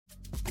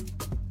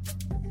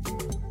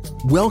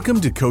Welcome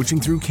to Coaching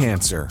Through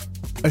Cancer,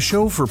 a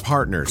show for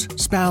partners,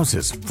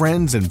 spouses,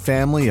 friends, and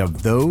family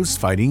of those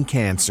fighting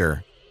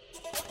cancer.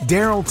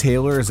 Daryl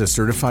Taylor is a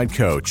certified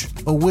coach,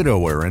 a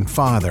widower, and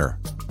father.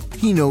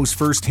 He knows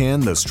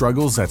firsthand the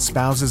struggles that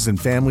spouses and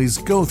families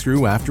go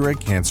through after a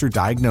cancer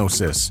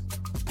diagnosis.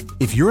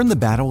 If you're in the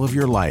battle of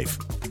your life,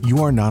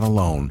 you are not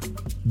alone.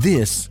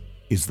 This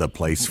is the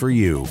place for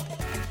you.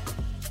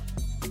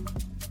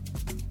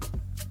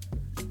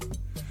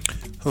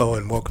 Hello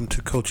and welcome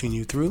to Coaching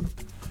You Through.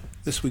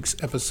 This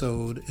week's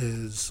episode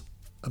is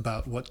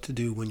about what to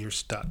do when you're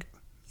stuck.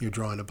 You're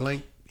drawing a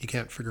blank, you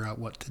can't figure out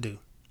what to do.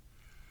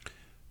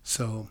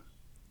 So,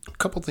 a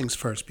couple things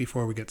first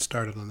before we get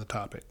started on the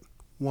topic.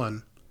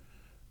 One,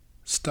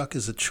 stuck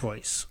is a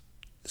choice.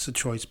 It's a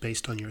choice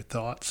based on your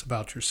thoughts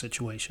about your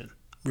situation,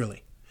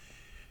 really.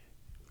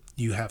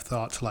 You have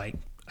thoughts like,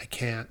 I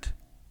can't,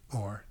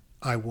 or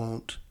I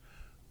won't,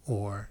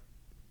 or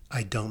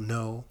I don't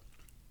know.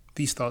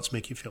 These thoughts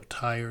make you feel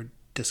tired,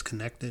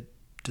 disconnected,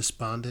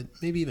 despondent,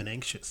 maybe even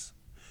anxious,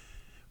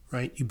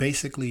 right? You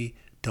basically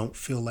don't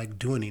feel like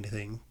doing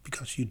anything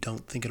because you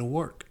don't think it'll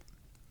work.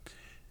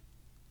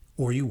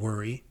 Or you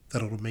worry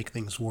that it'll make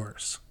things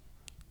worse.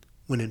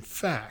 When in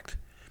fact,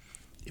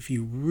 if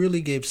you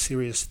really gave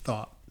serious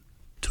thought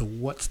to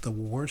what's the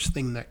worst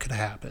thing that could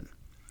happen,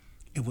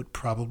 it would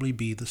probably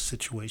be the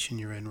situation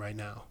you're in right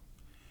now.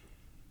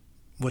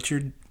 What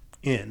you're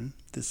in,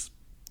 this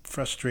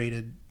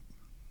frustrated,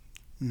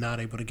 not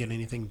able to get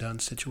anything done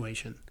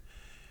situation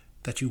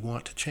that you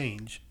want to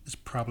change, is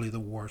probably the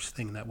worst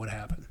thing that would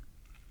happen.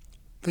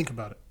 Think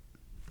about it.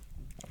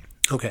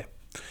 Okay,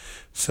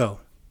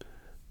 so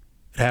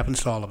it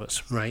happens to all of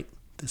us, right?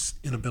 This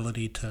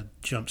inability to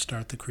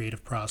jumpstart the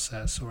creative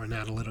process or an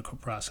analytical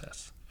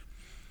process.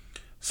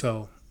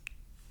 So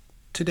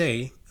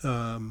today,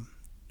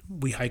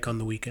 we hike on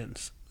the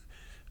weekends.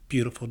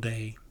 Beautiful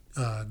day,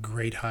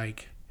 great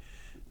hike,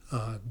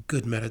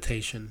 good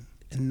meditation.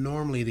 And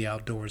normally the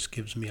outdoors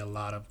gives me a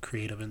lot of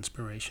creative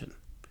inspiration.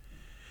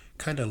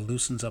 Kind of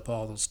loosens up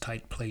all those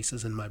tight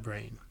places in my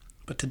brain.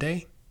 But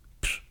today,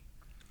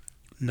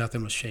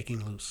 nothing was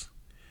shaking loose.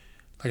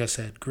 Like I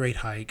said, great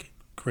hike,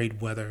 great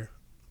weather,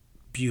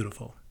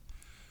 beautiful.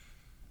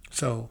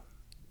 So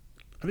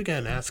I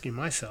began asking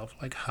myself,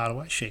 like, how do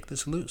I shake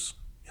this loose?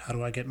 How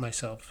do I get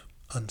myself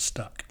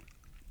unstuck?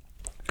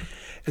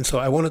 And so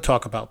I want to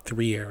talk about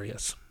three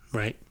areas,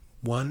 right?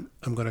 One,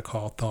 I'm going to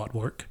call thought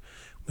work.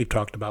 We've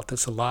talked about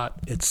this a lot.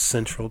 It's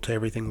central to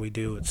everything we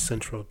do. It's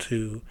central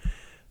to,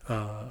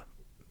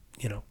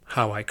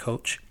 how I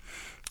coach.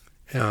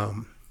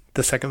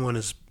 The second one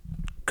is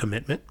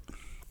commitment.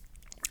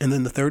 And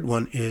then the third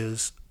one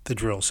is the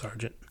drill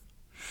sergeant,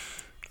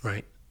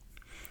 right?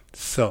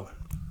 So,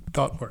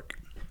 thought work.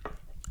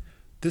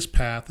 This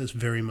path is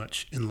very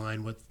much in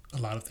line with a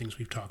lot of things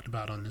we've talked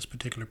about on this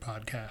particular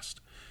podcast,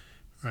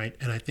 right?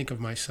 And I think of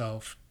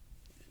myself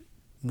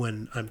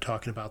when I'm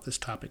talking about this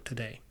topic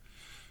today.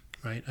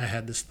 Right? I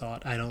had this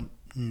thought, I don't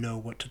know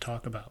what to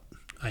talk about.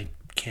 I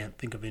can't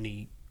think of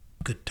any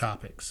good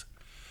topics.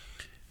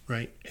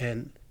 Right?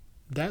 And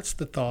that's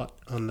the thought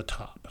on the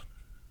top,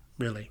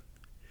 really.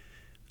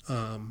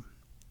 And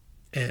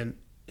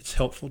it's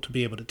helpful to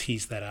be able to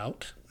tease that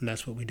out. And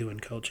that's what we do in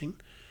coaching.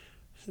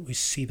 We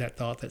see that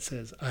thought that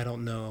says, I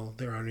don't know,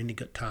 there aren't any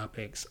good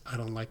topics. I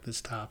don't like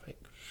this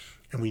topic.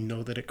 And we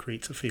know that it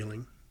creates a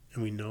feeling.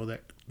 And we know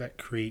that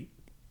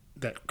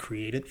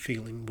created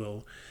feeling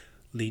will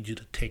lead you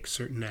to take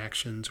certain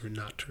actions or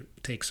not to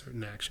take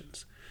certain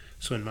actions.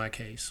 So in my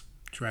case,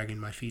 dragging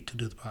my feet to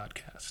do the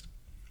podcast.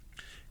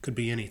 Could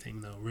be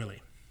anything though,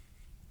 really.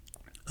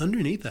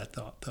 Underneath that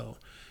thought though,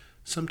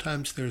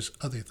 sometimes there's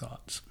other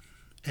thoughts.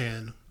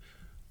 And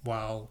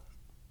while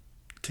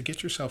to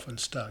get yourself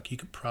unstuck, you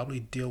could probably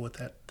deal with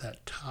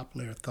that top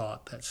layer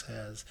thought that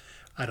says,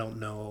 I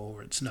don't know,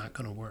 or it's not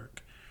going to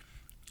work.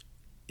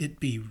 It'd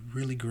be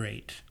really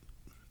great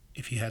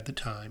if you had the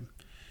time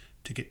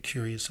to get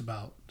curious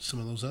about some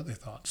of those other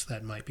thoughts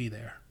that might be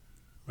there,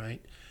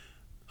 right?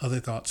 Other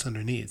thoughts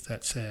underneath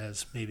that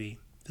says maybe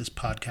this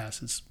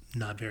podcast is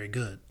not very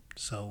good,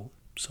 so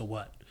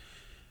what?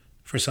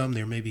 For some,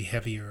 there may be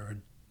heavier or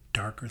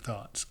darker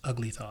thoughts,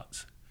 ugly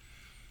thoughts.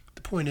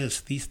 The point is,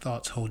 these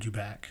thoughts hold you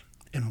back,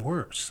 and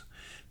worse,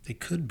 they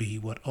could be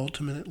what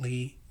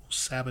ultimately will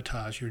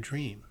sabotage your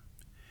dream.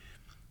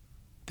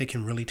 They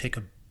can really take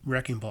a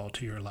wrecking ball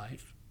to your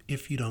life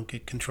if you don't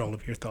get control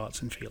of your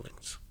thoughts and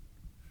feelings.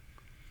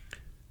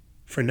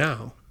 For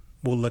now,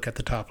 we'll look at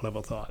the top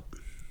level thought.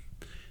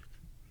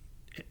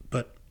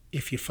 But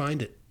if you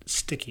find it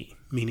sticky,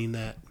 meaning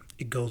that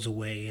it goes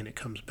away and it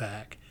comes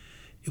back,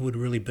 it would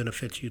really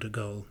benefit you to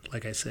go,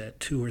 like I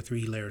said, 2 or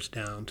 3 layers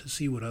down to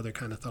see what other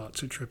kind of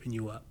thoughts are tripping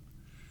you up.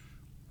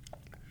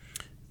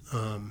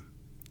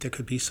 There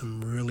could be some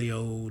really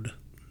old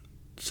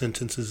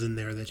sentences in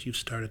there that you've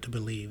started to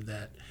believe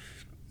that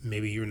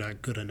maybe you're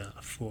not good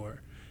enough,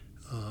 or,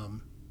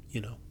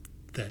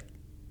 that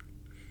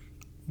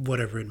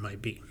whatever it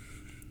might be.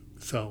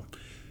 So,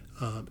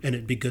 and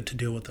it'd be good to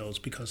deal with those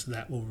because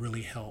that will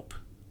really help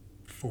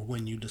for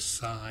when you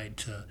decide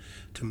to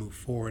move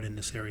forward in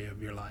this area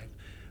of your life.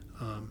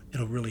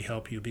 It'll really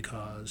help you,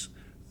 because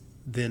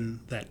then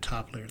that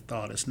top layer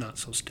thought is not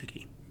so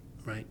sticky,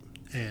 right?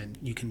 And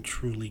you can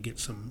truly get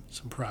some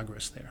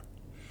progress there.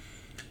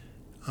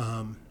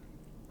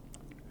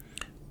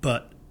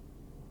 But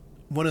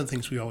one of the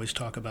things we always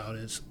talk about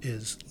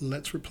is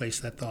let's replace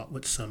that thought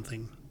with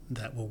something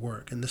that will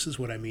work. And this is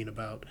what I mean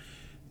about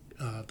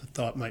the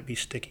thought might be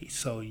sticky.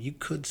 So you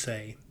could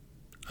say,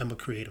 I'm a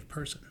creative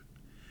person.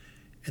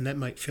 And that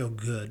might feel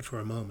good for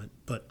a moment,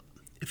 but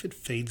if it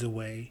fades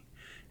away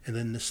and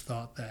then this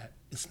thought that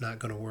it's not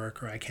going to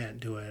work, or I can't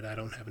do it, I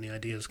don't have any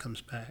ideas,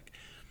 comes back,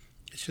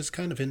 it's just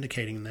kind of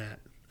indicating that,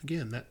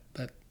 again,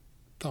 that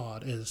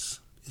thought is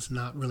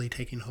not really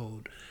taking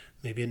hold.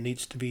 Maybe it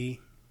needs to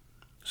be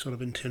sort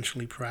of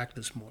intentionally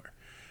practiced more.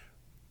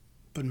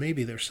 But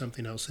maybe there's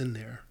something else in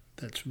there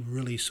that's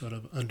really sort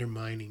of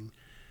undermining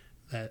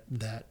that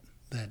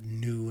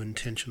new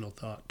intentional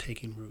thought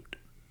taking root.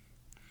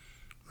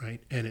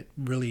 Right? And it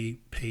really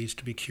pays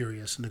to be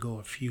curious and to go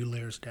a few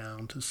layers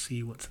down to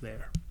see what's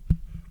there.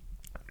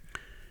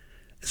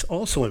 It's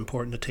also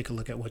important to take a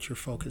look at what your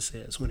focus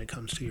is when it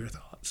comes to your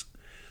thoughts.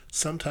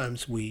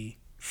 Sometimes we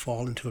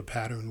fall into a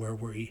pattern where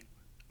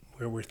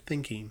we're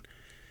thinking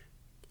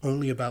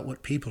only about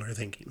what people are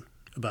thinking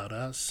about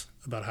us,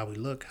 about how we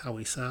look, how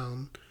we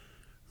sound,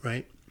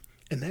 right?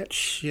 And that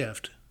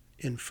shift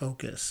in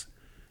focus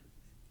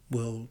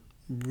will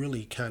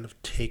really kind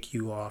of take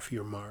you off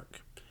your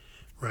mark.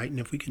 Right?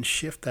 And if we can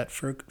shift that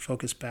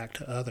focus back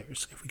to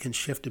others, if we can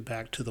shift it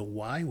back to the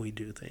why we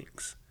do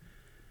things,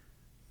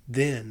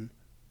 then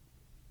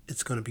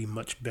it's going to be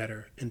much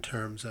better in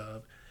terms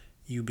of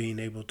you being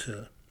able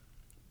to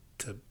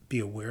be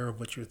aware of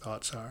what your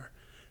thoughts are,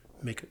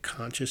 make a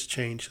conscious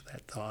change to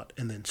that thought,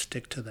 and then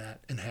stick to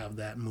that and have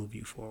that move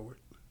you forward.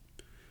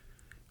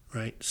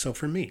 Right? So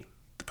for me,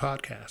 the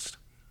podcast,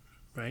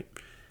 right?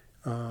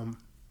 I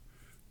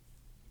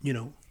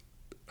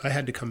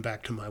had to come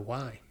back to my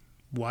why.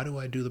 Why do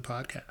I do the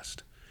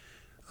podcast?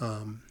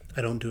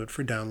 I don't do it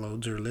for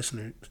downloads or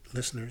listenership.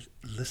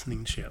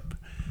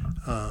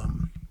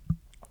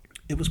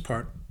 It was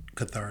part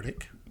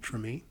cathartic for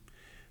me.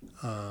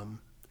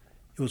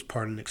 It was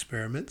part an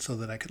experiment so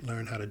that I could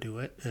learn how to do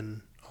it,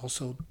 and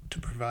also to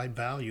provide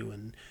value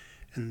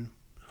and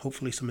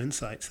hopefully some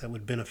insights that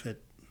would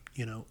benefit,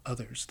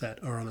 others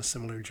that are on a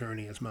similar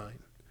journey as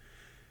mine.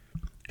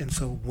 And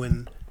so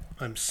when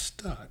I'm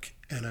stuck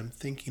and I'm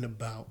thinking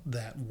about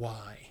that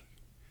why,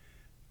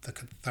 the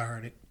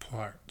cathartic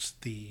parts,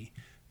 the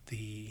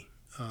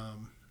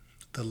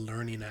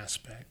learning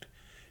aspect,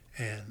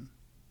 and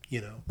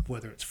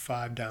whether it's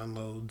 5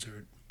 downloads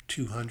or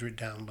 200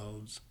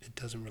 downloads, it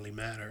doesn't really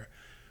matter.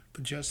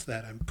 But just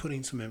that I'm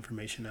putting some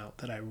information out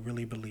that I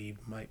really believe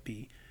might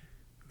be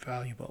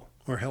valuable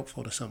or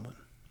helpful to someone,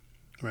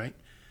 right?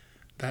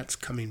 That's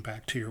coming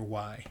back to your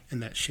why,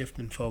 and that shift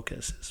in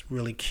focus is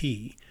really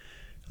key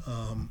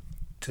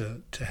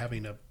to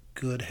having a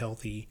good,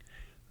 healthy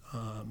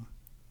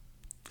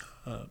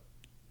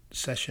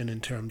session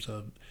in terms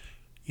of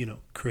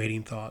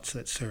creating thoughts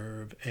that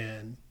serve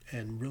and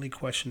really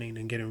questioning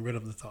and getting rid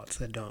of the thoughts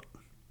that don't.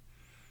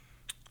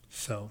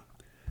 So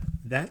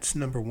that's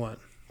number one,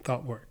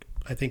 thought work.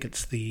 I think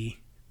it's the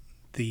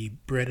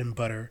bread and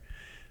butter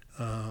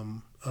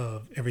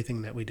of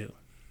everything that we do.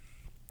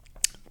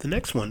 The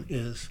next one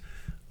is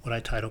what I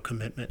title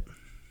commitment,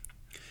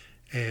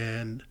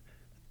 and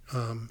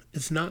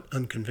it's not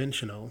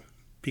unconventional,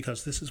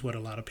 because this is what a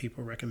lot of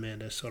people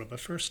recommend as sort of a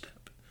first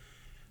step,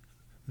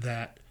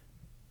 that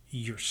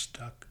you're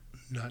stuck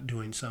not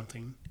doing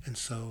something. And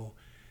so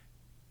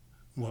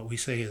what we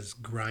say is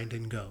grind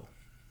and go,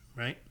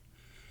 right?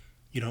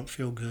 You don't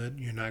feel good,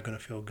 you're not going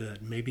to feel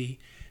good. Maybe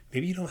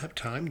you don't have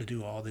time to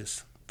do all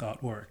this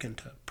thought work and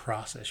to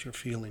process your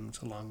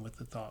feelings along with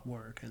the thought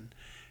work and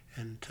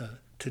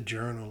to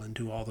journal and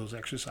do all those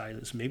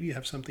exercises. Maybe you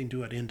have something to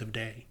do at end of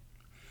day.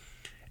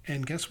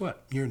 And guess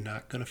what? You're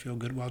not going to feel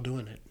good while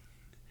doing it.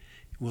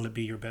 Will it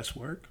be your best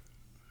work?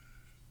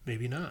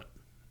 Maybe not,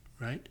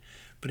 right?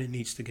 But it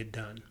needs to get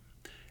done.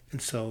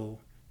 And so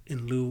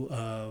in lieu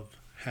of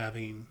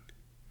having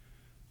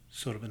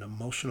sort of an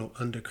emotional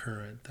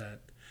undercurrent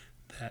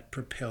that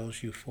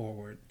propels you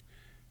forward,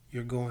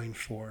 you're going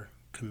for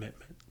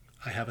commitment.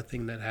 I have a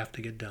thing that I have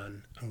to get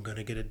done. I'm going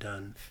to get it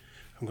done.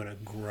 I'm going to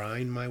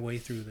grind my way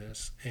through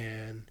this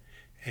and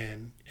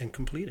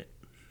complete it.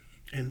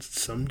 And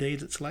some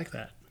days it's like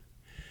that.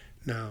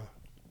 Now,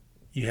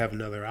 you have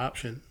another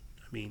option.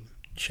 I mean,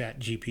 Chat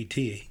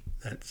GPT,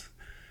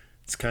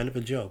 it's kind of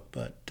a joke,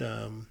 but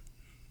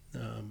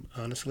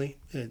honestly,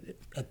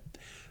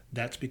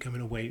 that's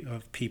becoming a way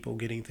of people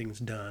getting things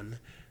done,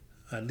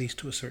 at least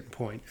to a certain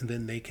point, and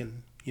then they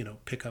can,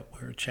 pick up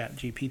where Chat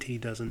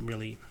GPT doesn't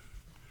really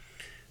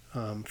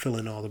fill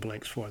in all the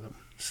blanks for them.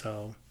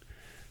 So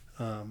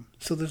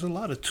there's a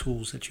lot of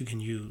tools that you can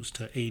use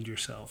to aid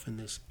yourself in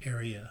this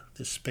area,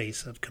 this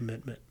space of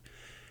commitment,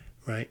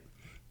 right?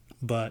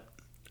 But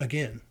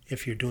again,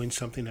 if you're doing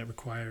something that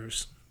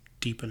requires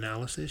deep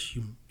analysis,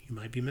 you You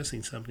might be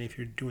missing something. If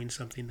you're doing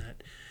something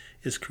that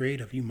is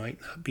creative, you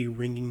might not be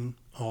ringing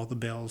all the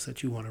bells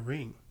that you want to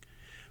ring.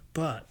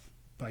 But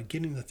by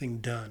getting the thing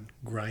done,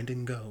 grind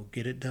and go,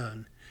 get it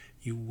done,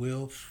 you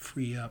will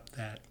free up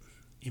that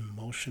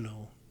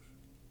emotional,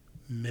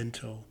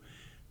 mental,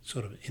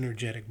 sort of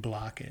energetic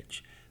blockage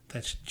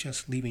that's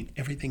just leaving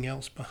everything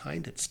else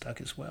behind it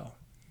stuck as well,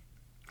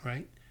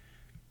 right?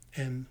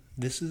 And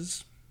this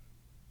is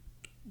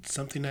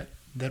something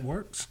that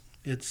works.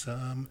 It's,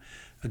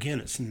 again,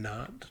 it's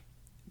not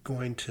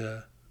going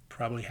to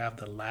probably have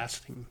the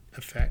lasting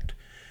effect.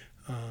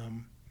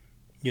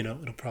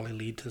 It'll probably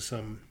lead to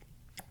some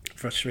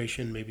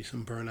frustration, maybe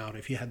some burnout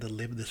if you had to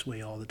live this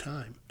way all the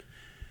time.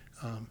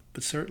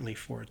 But certainly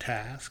for a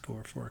task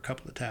or for a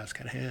couple of tasks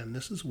at hand,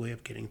 this is a way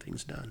of getting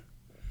things done,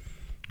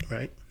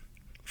 right?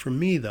 For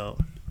me, though,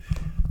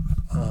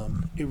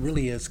 it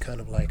really is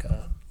kind of like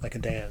a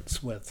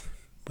dance with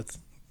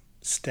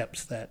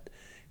steps that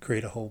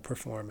create a whole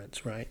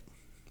performance, right?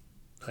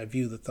 I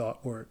view the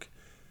thought work,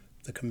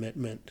 the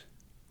commitment,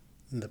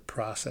 and the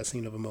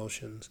processing of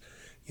emotions,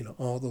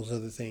 all those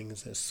other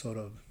things as sort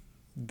of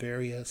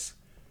various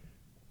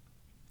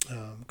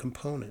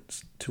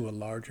components to a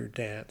larger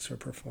dance or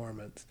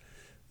performance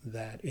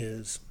that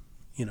is,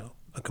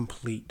 a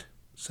complete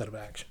set of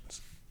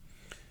actions.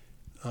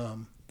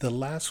 The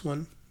last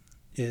one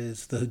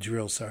is the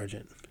drill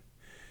sergeant.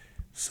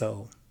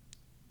 So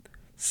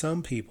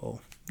some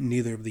people,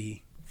 neither of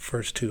the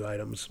first two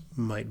items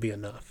might be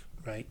enough,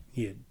 right?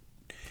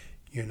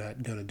 You're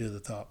not going to do the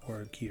thought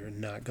work. You're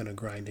not going to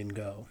grind and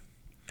go.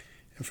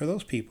 And for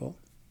those people,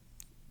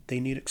 they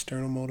need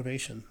external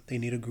motivation. They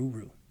need a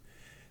guru.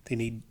 They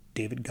need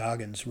David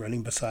Goggins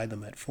running beside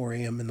them at 4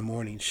 a.m. in the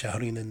morning,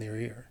 shouting in their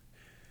ear.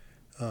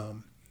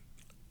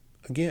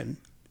 Again,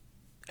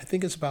 I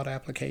think it's about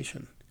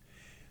application.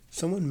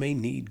 Someone may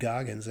need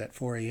Goggins at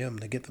 4 a.m.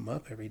 to get them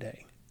up every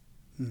day,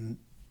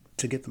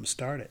 to get them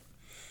started.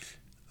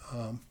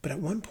 But at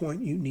one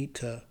point, you need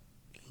to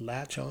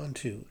latch on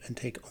to and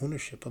take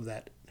ownership of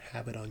that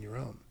habit on your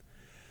own.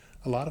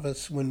 A lot of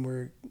us, when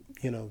we're,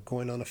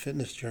 going on a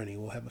fitness journey,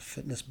 we'll have a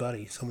fitness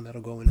buddy, someone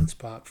that'll go in and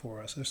spot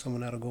for us, or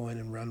someone that'll go in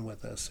and run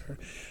with us, or,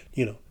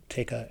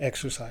 take an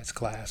exercise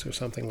class or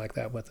something like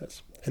that with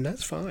us. And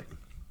that's fine.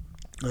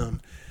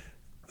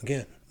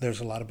 Again, there's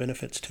a lot of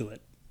benefits to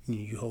it.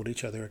 You hold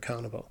each other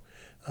accountable.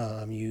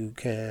 You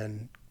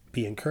can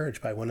be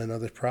encouraged by one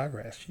another's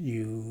progress.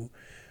 You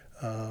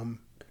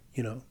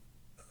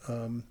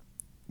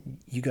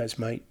guys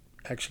might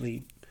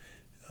actually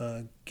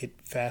get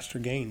faster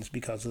gains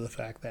because of the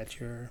fact that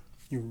you're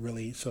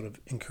really sort of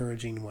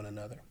encouraging one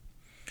another.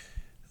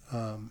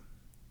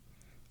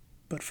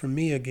 But for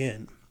me,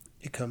 again,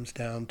 it comes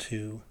down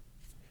to,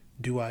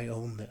 do I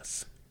own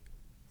this,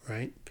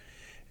 right?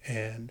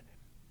 And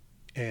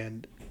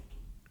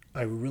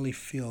I really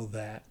feel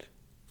that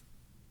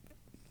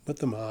with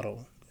the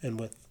model and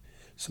with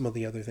some of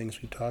the other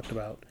things we've talked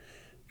about,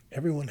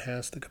 everyone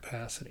has the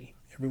capacity,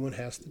 everyone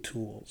has the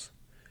tools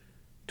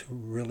to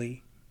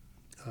really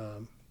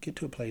get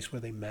to a place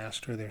where they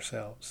master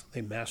themselves,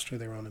 they master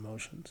their own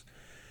emotions,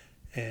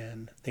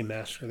 and they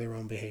master their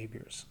own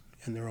behaviors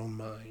and their own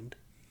mind.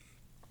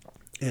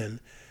 And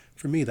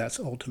for me, that's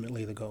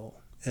ultimately the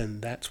goal,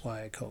 and that's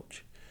why I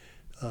coach.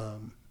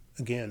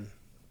 Again,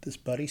 this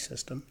buddy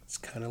system, it's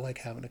kind of like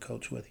having a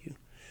coach with you.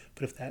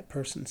 But if that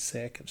person's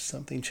sick, if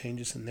something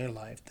changes in their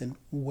life, then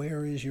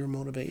where is your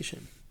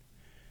motivation,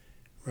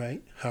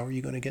 right? How are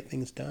you going to get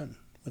things done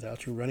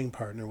without your running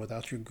partner,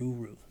 without your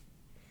guru?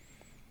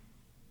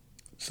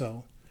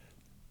 So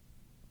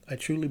I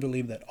truly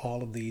believe that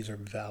all of these are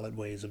valid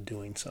ways of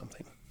doing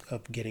something,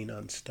 of getting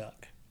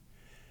unstuck.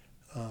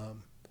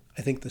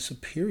 I think the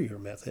superior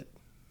method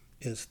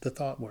is the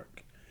thought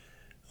work.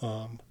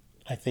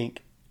 I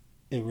think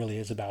it really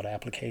is about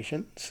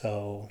application.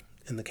 So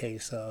in the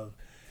case of,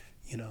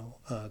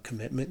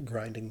 commitment,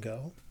 grind and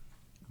go,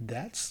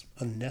 that's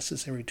a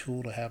necessary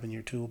tool to have in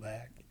your tool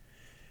bag,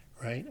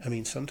 right? I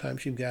mean,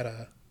 sometimes you've got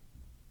a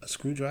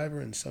screwdriver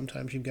and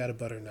sometimes you've got a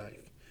butter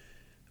knife.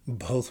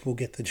 Both will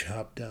get the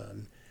job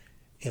done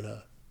in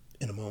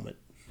a moment,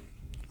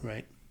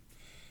 right?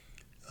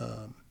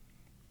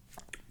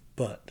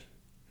 But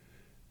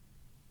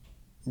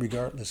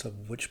regardless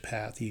of which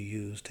path you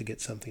use to get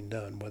something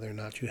done, whether or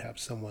not you have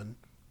someone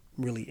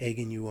really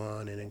egging you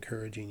on and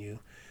encouraging you,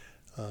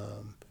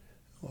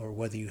 or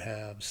whether you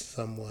have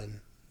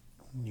someone,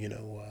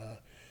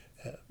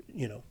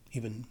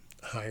 even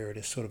hired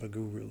as sort of a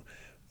guru,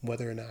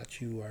 whether or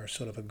not you are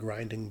sort of a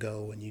grind and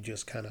go and you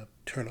just kind of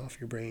turn off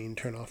your brain,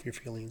 turn off your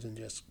feelings and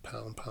just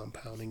pound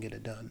and get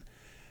it done.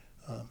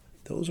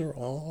 Those are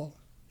all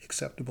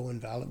acceptable and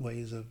valid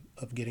ways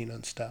of getting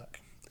unstuck,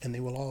 and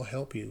they will all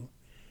help you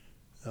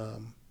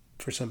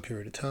for some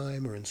period of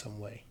time or in some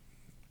way.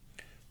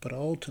 But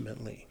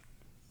ultimately,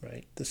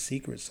 right, the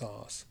secret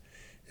sauce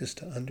is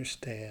to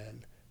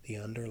understand the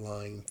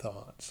underlying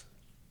thoughts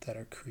that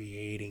are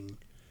creating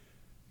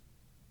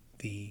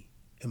the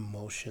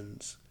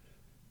emotions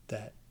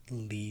that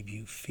leave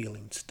you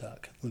feeling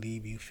stuck,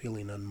 leave you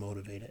feeling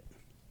unmotivated,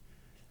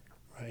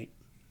 right?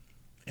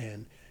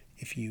 And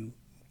if you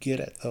get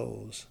at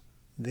those,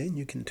 then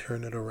you can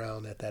turn it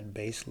around at that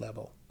base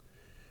level,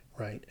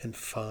 right? And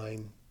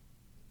find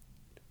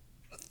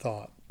a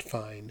thought,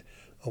 find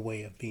a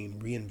way of being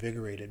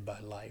reinvigorated by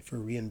life or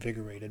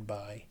reinvigorated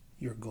by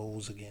your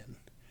goals again.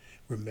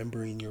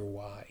 Remembering your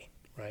why,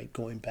 right?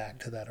 Going back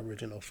to that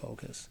original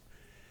focus.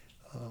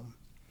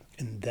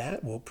 And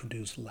that will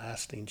produce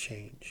lasting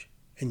change.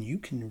 And you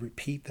can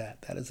repeat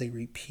that. That is a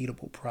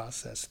repeatable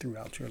process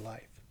throughout your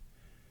life,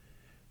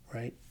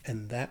 right?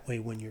 And that way,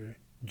 when your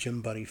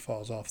gym buddy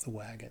falls off the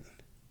wagon,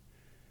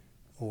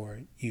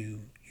 or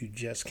you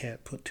just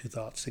can't put two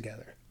thoughts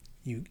together,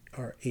 you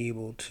are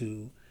able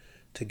to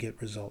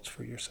get results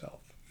for yourself.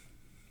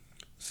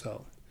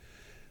 So,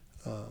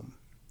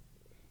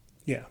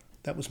 yeah,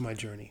 that was my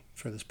journey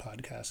for this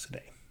podcast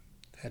today.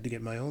 I had to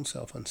get my own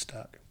self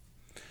unstuck.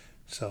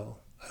 So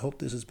I hope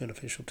this is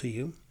beneficial to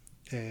you,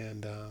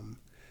 and I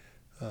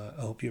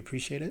hope you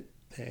appreciate it.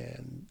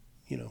 And,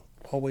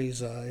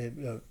 always,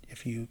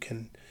 if you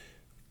can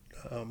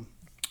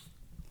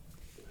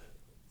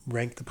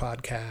rank the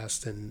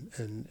podcast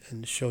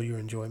and show your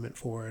enjoyment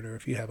for it, or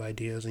if you have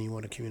ideas and you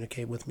want to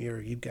communicate with me, or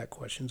you've got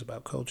questions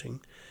about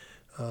coaching,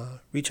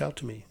 reach out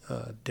to me,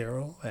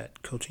 Daryl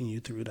at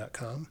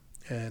coachingyouthrough.com,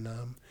 and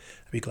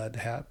I'd be glad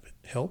to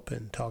help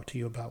and talk to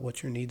you about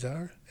what your needs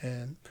are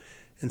and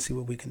see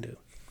what we can do.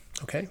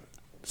 Okay?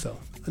 So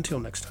until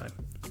next time,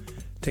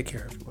 take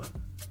care, everyone.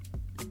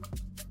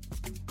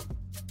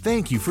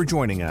 Thank you for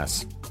joining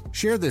us.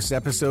 Share this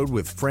episode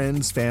with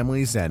friends,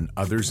 families, and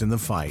others in the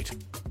fight.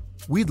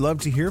 We'd love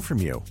to hear from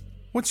you.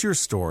 What's your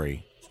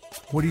story?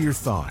 What are your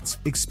thoughts,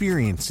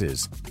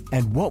 experiences,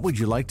 and what would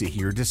you like to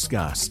hear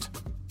discussed?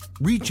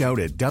 Reach out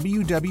at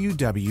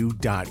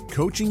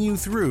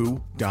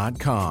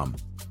www.coachingyouthrough.com.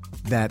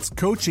 That's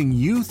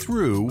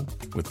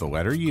coachingyouthrough with the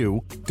letter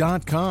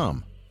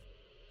U.com.